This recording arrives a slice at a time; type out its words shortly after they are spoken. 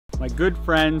My good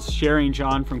friends Sherry and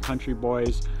John from Country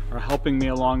Boys are helping me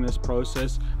along this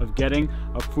process of getting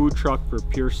a food truck for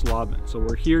Pure Slobbin. So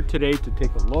we're here today to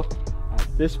take a look at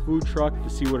this food truck to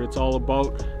see what it's all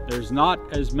about. There's not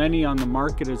as many on the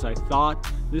market as I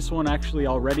thought. This one actually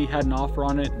already had an offer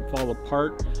on it and fall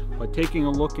apart, but taking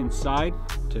a look inside,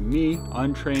 to me,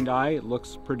 untrained eye, it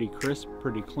looks pretty crisp,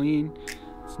 pretty clean.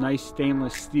 It's nice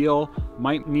stainless steel.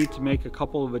 Might need to make a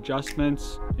couple of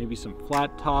adjustments, maybe some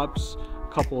flat tops,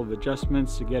 a couple of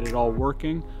adjustments to get it all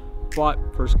working. But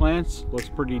first glance, looks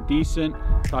pretty decent.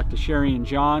 Talked to Sherry and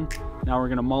John. Now we're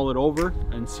gonna mull it over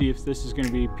and see if this is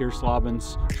gonna be Pure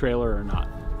Slobbin's trailer or not.